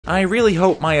I really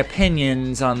hope my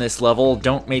opinions on this level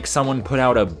don't make someone put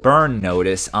out a burn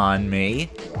notice on me.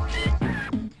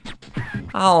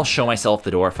 I'll show myself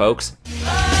the door, folks.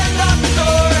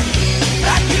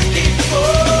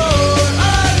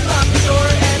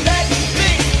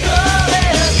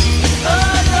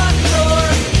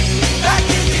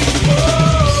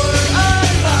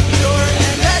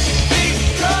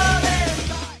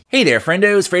 Hey there,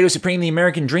 friendos! Fredo Supreme, the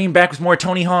American Dream, back with more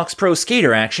Tony Hawk's Pro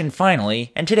Skater action,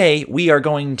 finally. And today, we are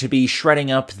going to be shredding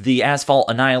up the Asphalt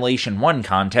Annihilation 1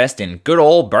 contest in good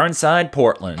old Burnside,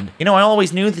 Portland. You know, I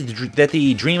always knew that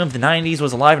the dream of the 90s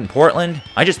was alive in Portland.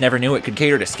 I just never knew it could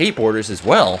cater to skateboarders as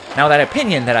well. Now, that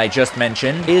opinion that I just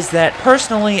mentioned is that,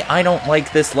 personally, I don't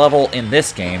like this level in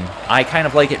this game. I kind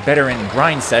of like it better in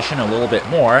Grind Session a little bit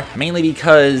more, mainly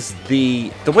because the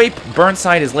way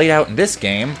Burnside is laid out in this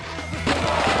game,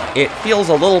 it feels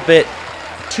a little bit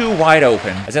too wide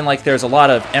open, as in like there's a lot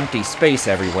of empty space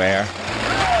everywhere.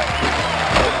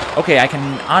 Okay, I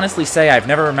can honestly say I've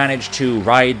never managed to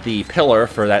ride the pillar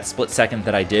for that split second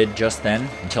that I did just then,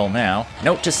 until now.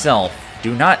 Note to self,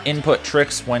 do not input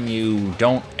tricks when you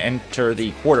don't enter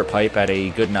the quarter pipe at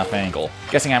a good enough angle.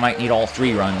 Guessing I might need all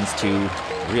 3 runs to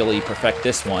really perfect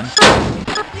this one.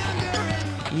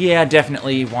 Yeah,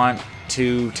 definitely want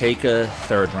to take a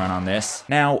 3rd run on this.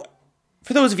 Now,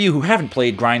 for those of you who haven't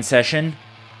played Grind Session,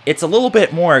 it's a little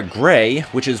bit more gray,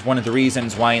 which is one of the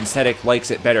reasons why Aesthetic likes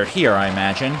it better here, I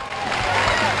imagine.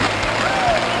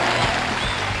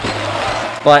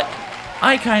 But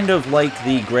I kind of like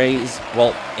the grays,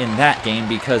 well, in that game,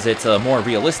 because it's a more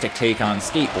realistic take on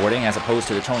skateboarding as opposed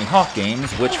to the Tony Hawk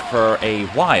games, which for a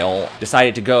while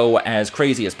decided to go as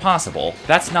crazy as possible.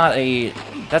 That's not a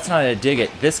dig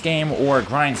at this game or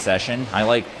Grind Session. I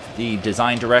like the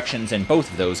design directions in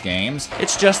both of those games.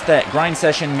 It's just that Grind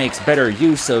Session makes better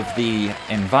use of the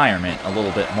environment a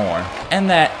little bit more. And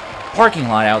that parking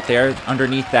lot out there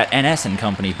underneath that NS &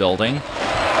 Company building,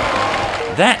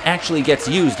 that actually gets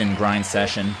used in Grind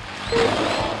Session.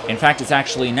 In fact, it's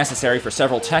actually necessary for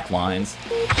several tech lines.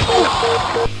 You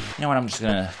know what, I'm just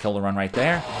gonna kill the run right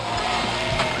there.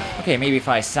 Okay, maybe if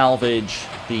I salvage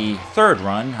the 3rd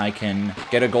run, I can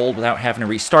get a gold without having to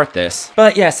restart this.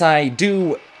 But yes, I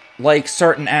do like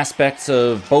certain aspects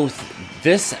of both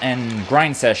this and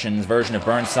Grind Session's version of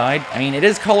Burnside. I mean, it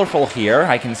is colorful here.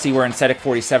 I can see where Aesthetic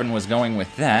 47 was going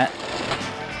with that.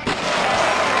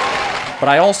 But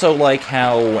I also like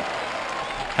how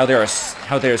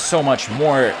there's so much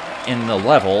more in the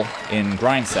level in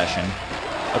Grind Session.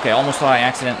 Okay, almost thought I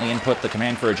accidentally input the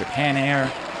command for a Japan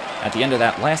Air at the end of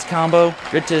that last combo.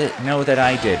 Good to know that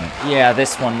I didn't. Yeah,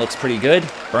 this one looks pretty good.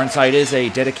 Burnside is a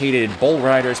dedicated bull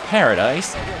rider's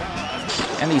paradise.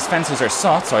 And these fences are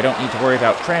soft, so I don't need to worry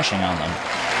about crashing on them.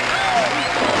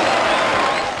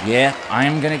 Yeah,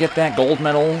 I'm gonna get that gold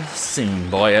medal soon,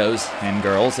 boyos and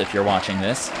girls, if you're watching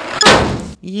this.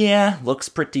 Yeah, looks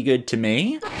pretty good to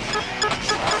me.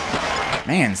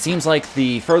 Man, seems like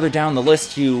the further down the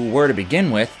list you were to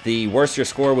begin with, the worse your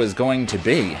score was going to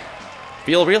be.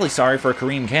 Feel really sorry for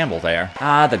Kareem Campbell there.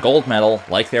 Ah, the gold medal,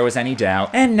 like there was any doubt.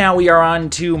 And now we are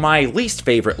on to my least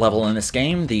favorite level in this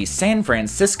game, the San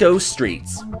Francisco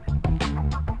streets.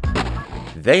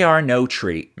 They are no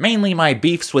treat. Mainly my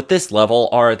beefs with this level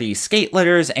are the skate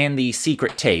letters and the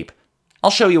secret tape.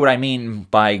 I'll show you what I mean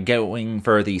by going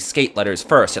for the skate letters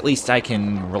first. At least I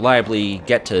can reliably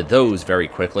get to those very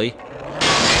quickly.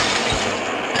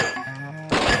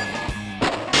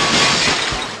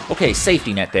 Okay,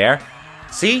 safety net there.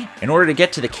 See? In order to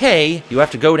get to the K, you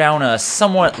have to go down a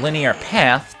somewhat linear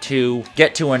path to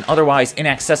get to an otherwise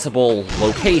inaccessible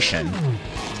location.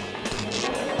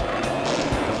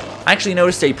 I actually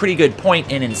noticed a pretty good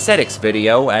point in Aesthetic's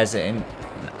video, as in,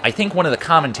 I think one of the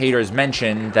commentators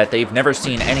mentioned that they've never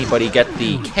seen anybody get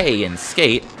the K in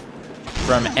Skate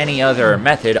from any other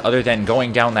method other than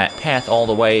going down that path all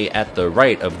the way at the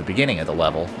right of the beginning of the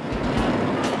level.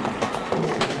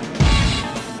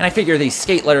 And I figure these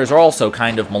skate letters are also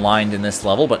kind of maligned in this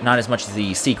level, but not as much as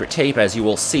the secret tape, as you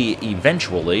will see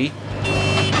eventually.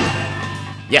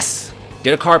 Yes!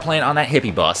 Did a car plant on that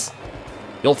hippie bus.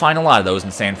 You'll find a lot of those in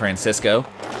San Francisco.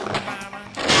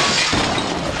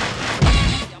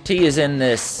 T is in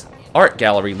this art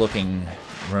gallery looking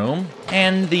room,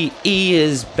 and the E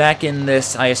is back in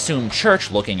this, I assume,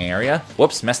 church-looking area.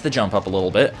 Whoops, messed the jump up a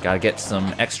little bit. Gotta get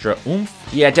some extra oomph.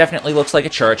 Yeah, it definitely looks like a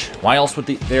church. Why else would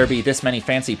there be this many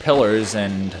fancy pillars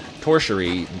and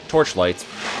torchlights?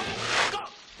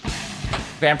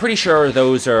 Okay, I'm pretty sure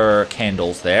those are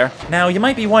candles there. Now, you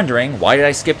might be wondering, why did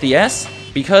I skip the S?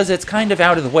 Because it's kind of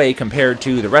out of the way compared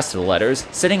to the rest of the letters,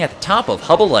 sitting at the top of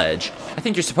Hubble Edge. I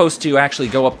think you're supposed to actually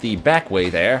go up the back way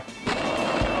there.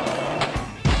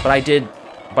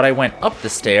 But I went up the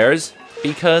stairs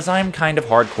because I'm kind of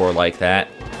hardcore like that.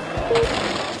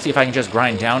 See if I can just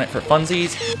grind down it for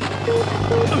funsies.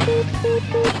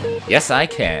 Yes, I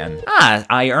can. Ah,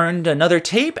 I earned another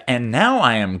tape, and now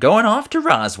I am going off to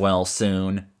Roswell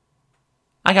soon.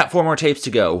 I got 4 more tapes to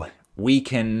go. We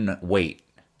can wait,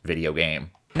 video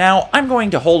game. Now, I'm going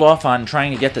to hold off on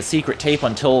trying to get the secret tape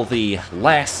until the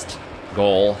last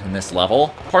goal in this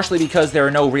level, partially because there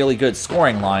are no really good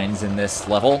scoring lines in this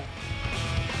level,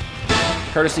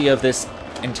 courtesy of this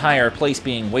entire place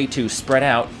being way too spread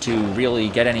out to really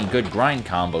get any good grind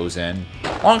combos in.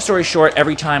 Long story short,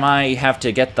 every time I have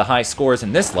to get the high scores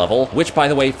in this level, which by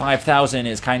the way 5,000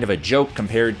 is kind of a joke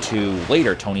compared to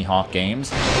later Tony Hawk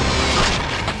games,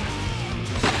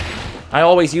 I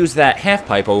always use that half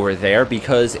pipe over there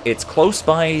because it's close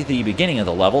by the beginning of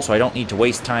the level, so I don't need to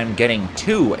waste time getting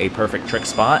to a perfect trick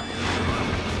spot.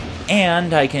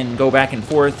 And I can go back and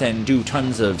forth and do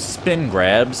tons of spin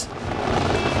grabs.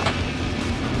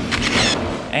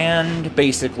 And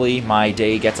basically, my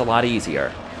day gets a lot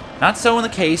easier. Not so in the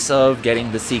case of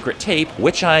getting the secret tape,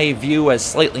 which I view as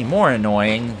slightly more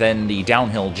annoying than the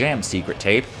downhill jam secret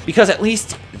tape, because at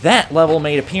least that level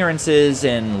made appearances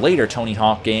in later Tony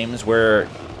Hawk games where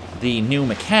the new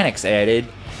mechanics added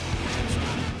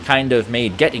kind of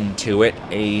made getting to it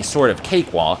a sort of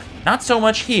cakewalk. Not so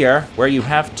much here, where you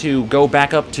have to go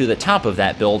back up to the top of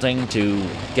that building to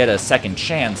get a second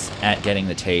chance at getting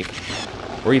the tape.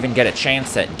 Or even get a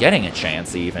chance at getting a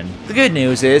chance, even. The good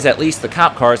news is, at least the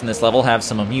cop cars in this level have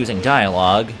some amusing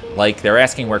dialogue, like they're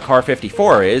asking where Car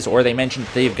 54 is, or they mention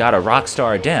that they've got a rock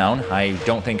star down. I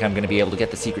don't think I'm going to be able to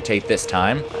get the secret tape this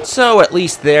time. So at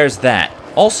least there's that.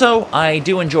 Also, I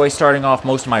do enjoy starting off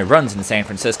most of my runs in San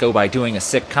Francisco by doing a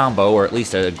sick combo, or at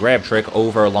least a grab trick,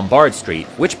 over Lombard Street,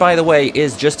 which, by the way,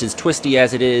 is just as twisty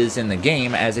as it is in the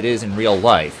game as it is in real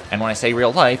life. And when I say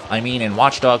real life, I mean in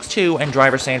Watch Dogs 2 and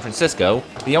Driver San Francisco,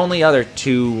 the only other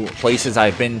 2 places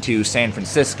I've been to San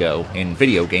Francisco, in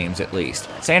video games at least.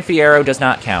 San Fierro does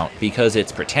not count, because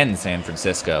it's pretend San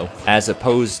Francisco, as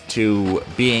opposed to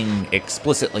being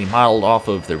explicitly modeled off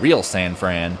of the real San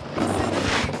Fran.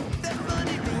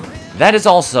 That is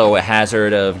also a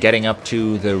hazard of getting up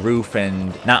to the roof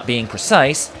and not being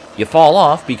precise. You fall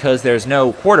off because there's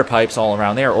no quarter pipes all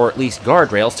around there, or at least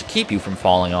guardrails to keep you from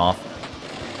falling off.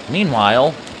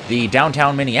 Meanwhile, the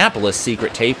downtown Minneapolis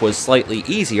secret tape was slightly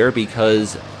easier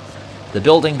because the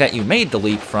building that you made the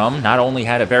leap from not only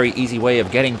had a very easy way of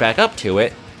getting back up to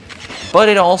it, but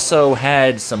it also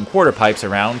had some quarter pipes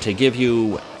around to give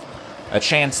you a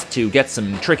chance to get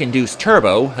some trick-induced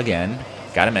turbo, again,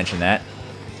 gotta mention that,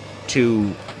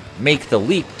 to make the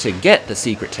leap to get the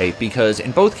secret tape, because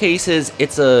in both cases,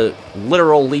 it's a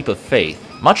literal leap of faith,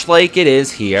 much like it is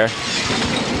here.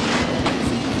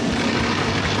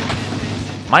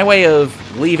 My way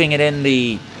of leaving it in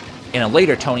a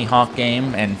later Tony Hawk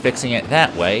game and fixing it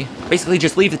that way, basically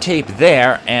just leave the tape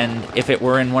there, and if it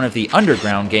were in one of the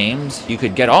underground games, you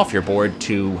could get off your board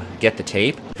to get the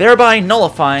tape, thereby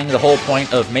nullifying the whole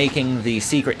point of making the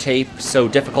secret tape so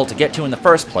difficult to get to in the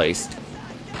first place.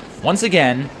 Once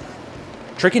again,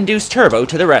 trick-induced turbo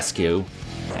to the rescue,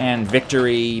 and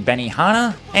victory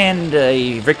Benihana, and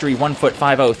a victory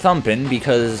 1-foot-50 thumpin',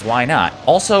 because why not?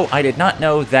 Also, I did not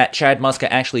know that Chad Muska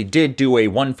actually did do a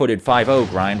 1-footed 5-0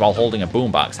 grind while holding a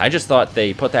boombox. I just thought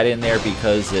they put that in there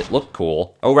because it looked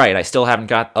cool. Oh right, I still haven't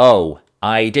got... Oh,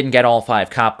 I didn't get all 5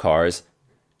 cop cars.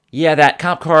 Yeah, that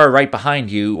cop car right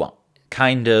behind you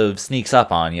kind of sneaks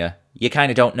up on you. You kind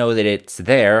of don't know that it's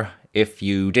there if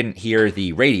you didn't hear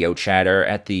the radio chatter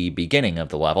at the beginning of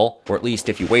the level, or at least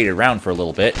if you waited around for a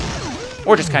little bit,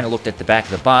 or just kind of looked at the back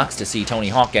of the box to see Tony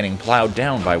Hawk getting plowed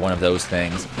down by one of those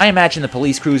things. I imagine the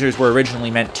police cruisers were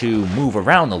originally meant to move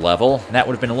around the level, and that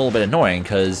would have been a little bit annoying,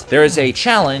 because there is a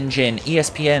challenge in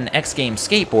ESPN X Games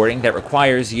Skateboarding that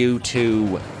requires you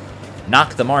to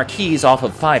knock the marquees off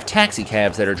of 5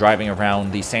 taxicabs that are driving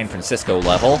around the San Francisco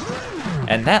level,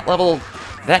 and that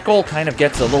goal kind of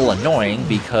gets a little annoying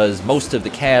because most of the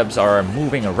cabs are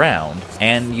moving around,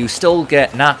 and you still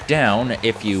get knocked down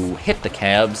if you hit the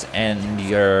cabs and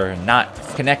you're not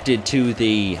connected to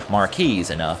the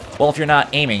marquees enough. Well, if you're not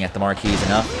aiming at the marquees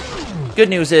enough. Good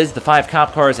news is the 5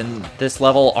 cop cars in this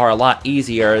level are a lot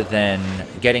easier than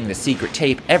getting the secret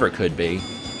tape ever could be.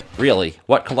 Really,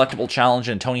 what collectible challenge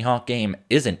in a Tony Hawk game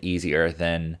isn't easier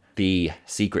than the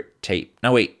secret tape?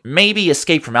 No wait, maybe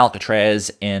Escape from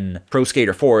Alcatraz in Pro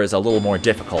Skater 4 is a little more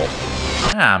difficult.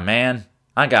 Ah man,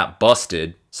 I got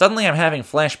busted. Suddenly I'm having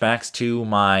flashbacks to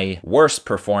my worst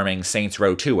performing Saints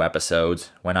Row 2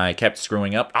 episodes, when I kept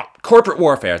screwing up. Oh, Corporate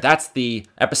Warfare, that's the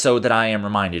episode that I am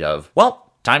reminded of.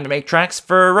 Well, time to make tracks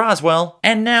for Roswell.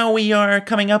 And now we are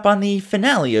coming up on the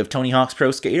finale of Tony Hawk's Pro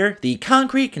Skater, the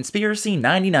Concrete Conspiracy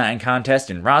 99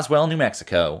 contest in Roswell, New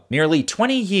Mexico. Nearly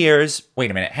 20 years... Wait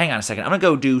a minute, hang on a second. I'm gonna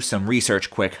go do some research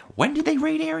quick. When did they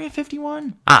raid Area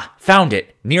 51? Ah, found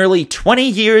it. Nearly 20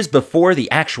 years before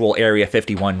the actual Area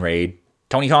 51 raid.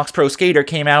 Tony Hawk's Pro Skater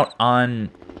came out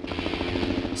on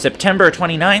September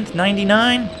 29th,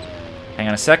 99? Hang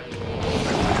on a sec.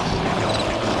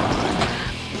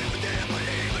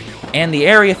 And the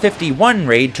Area 51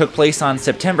 raid took place on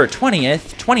September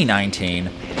 20th, 2019.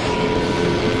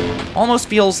 Almost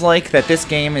feels like that this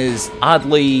game is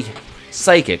oddly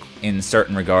psychic in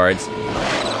certain regards.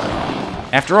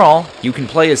 After all, you can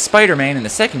play as Spider-Man in the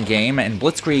second game, and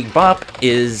Blitzkrieg Bop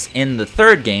is in the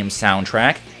third game's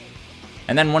soundtrack.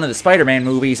 And then one of the Spider-Man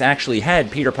movies actually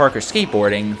had Peter Parker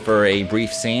skateboarding for a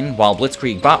brief scene while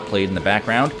Blitzkrieg Bop played in the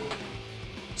background.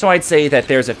 So I'd say that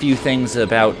there's a few things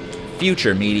about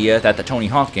future media that the Tony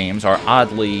Hawk games are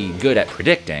oddly good at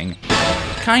predicting.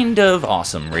 Kind of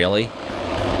awesome, really.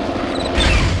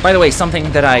 By the way,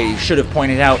 something that I should have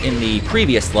pointed out in the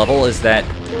previous level is that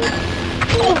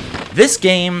this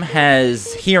game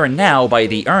has Here and Now by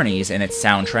the Ernies in its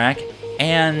soundtrack,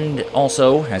 and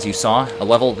also, as you saw, a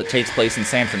level that takes place in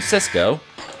San Francisco,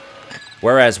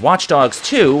 whereas Watch Dogs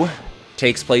 2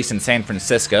 takes place in San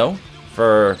Francisco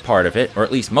for part of it, or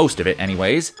at least most of it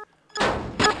anyways.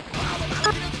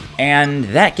 And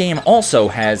that game also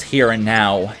has Here and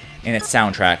Now in its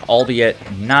soundtrack, albeit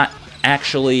not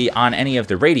actually on any of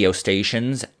the radio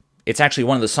stations. It's actually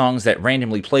one of the songs that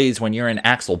randomly plays when you're in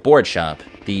Axel Board Shop,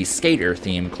 the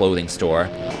skater-themed clothing store.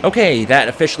 Okay, that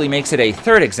officially makes it a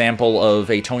third example of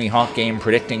a Tony Hawk game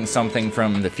predicting something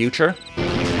from the future.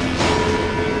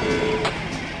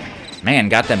 Man,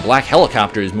 got them black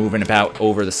helicopters moving about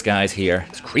over the skies here.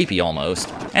 It's creepy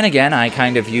almost. And again, I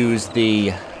kind of used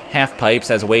the half pipes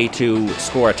as a way to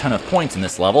score a ton of points in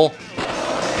this level.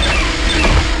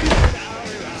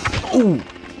 Ooh!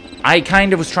 I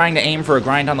kind of was trying to aim for a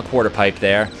grind on the quarter pipe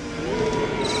there.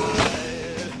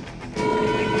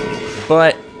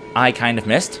 But I kind of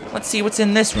missed. Let's see what's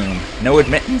in this room. No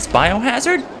admittance,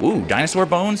 biohazard? Ooh, dinosaur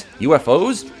bones,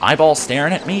 UFOs, eyeballs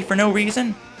staring at me for no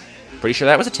reason. Pretty sure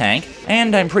that was a tank.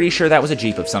 And I'm pretty sure that was a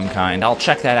Jeep of some kind. I'll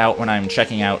check that out when I'm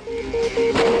checking out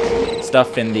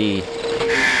stuff in the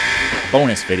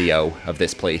bonus video of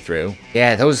this playthrough.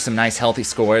 Yeah, those are some nice healthy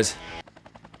scores.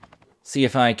 See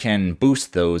if I can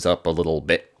boost those up a little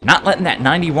bit. Not letting that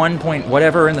 91 point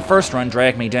whatever in the first run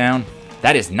drag me down.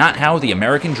 That is not how the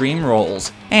American dream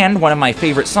rolls. And one of my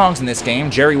favorite songs in this game,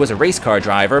 Jerry Was a Race Car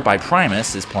Driver by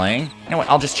Primus, is playing. You know what,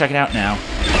 I'll just check it out now.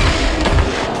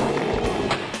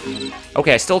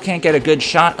 Okay, I still can't get a good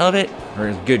shot of it, or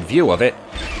a good view of it.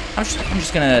 I'm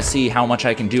just gonna see how much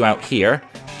I can do out here.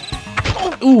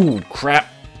 Ooh, crap.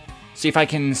 See if I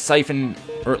can siphon,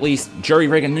 or at least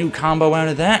jury-rig a new combo out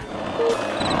of that.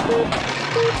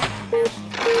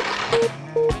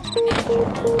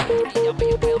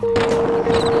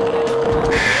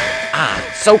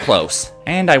 Ah, so close.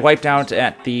 And I wiped out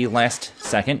at the last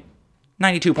second.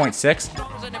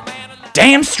 92.6.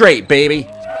 Damn straight, baby!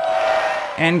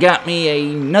 And got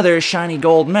me another shiny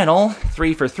gold medal.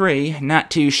 3 for 3.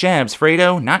 Not too shabs,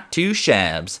 Fredo. Not too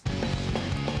shabs.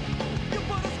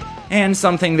 And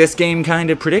something this game kind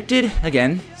of predicted,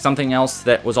 again, something else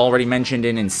that was already mentioned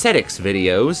in Incedic's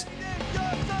videos.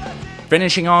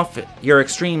 Finishing off your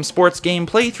extreme sports game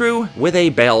playthrough with a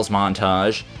Bales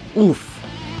montage. Oof.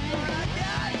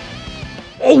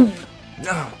 Oh!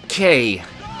 Okay.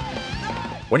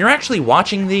 When you're actually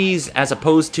watching these, as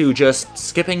opposed to just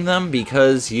skipping them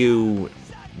because you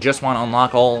just want to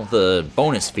unlock all the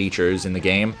bonus features in the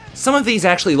game, some of these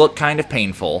actually look kind of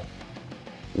painful.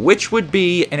 Which would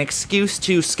be an excuse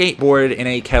to skateboard in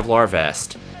a Kevlar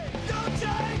vest.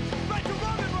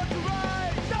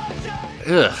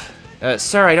 Ugh.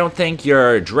 Sir, I don't think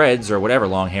your dreads or whatever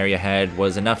long hair you had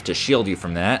was enough to shield you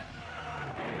from that.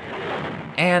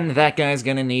 And that guy's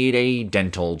gonna need a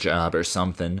dental job or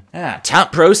something. Ah,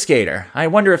 Top Pro Skater. I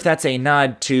wonder if that's a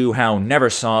nod to how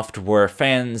Neversoft were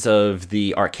fans of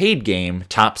the arcade game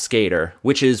Top Skater,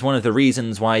 which is one of the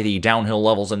reasons why the downhill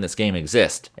levels in this game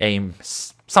exist.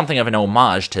 Something of an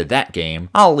homage to that game.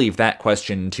 I'll leave that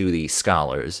question to the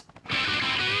scholars.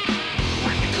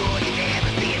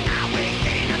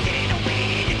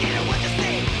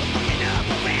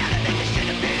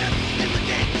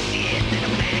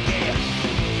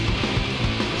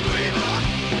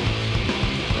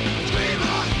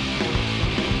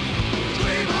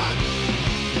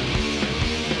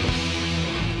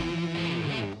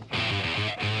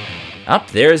 Up,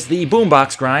 there's the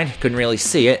boombox grind. Couldn't really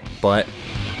see it, but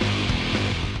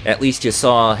At least you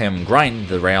saw him grind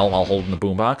the rail while holding the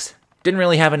boombox. Didn't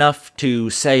really have enough to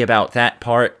say about that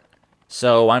part,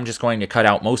 so I'm just going to cut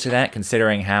out most of that,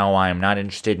 considering how I'm not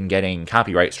interested in getting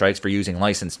copyright strikes for using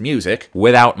licensed music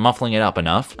without muffling it up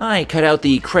enough. I cut out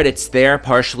the credits there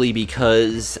partially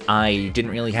because I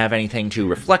didn't really have anything to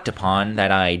reflect upon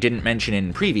that I didn't mention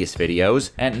in previous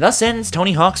videos, and thus ends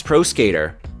Tony Hawk's Pro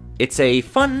Skater. It's a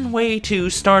fun way to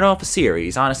start off a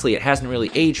series. Honestly, it hasn't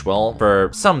really aged well for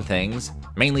some things.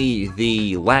 Mainly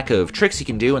the lack of tricks you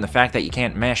can do and the fact that you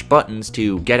can't mash buttons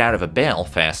to get out of a bail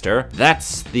faster.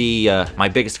 That's my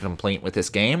biggest complaint with this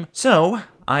game. So,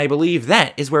 I believe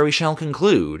that is where we shall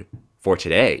conclude for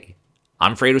today.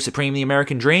 I'm Fredo Supreme, the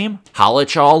American Dream. Holla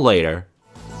at y'all later.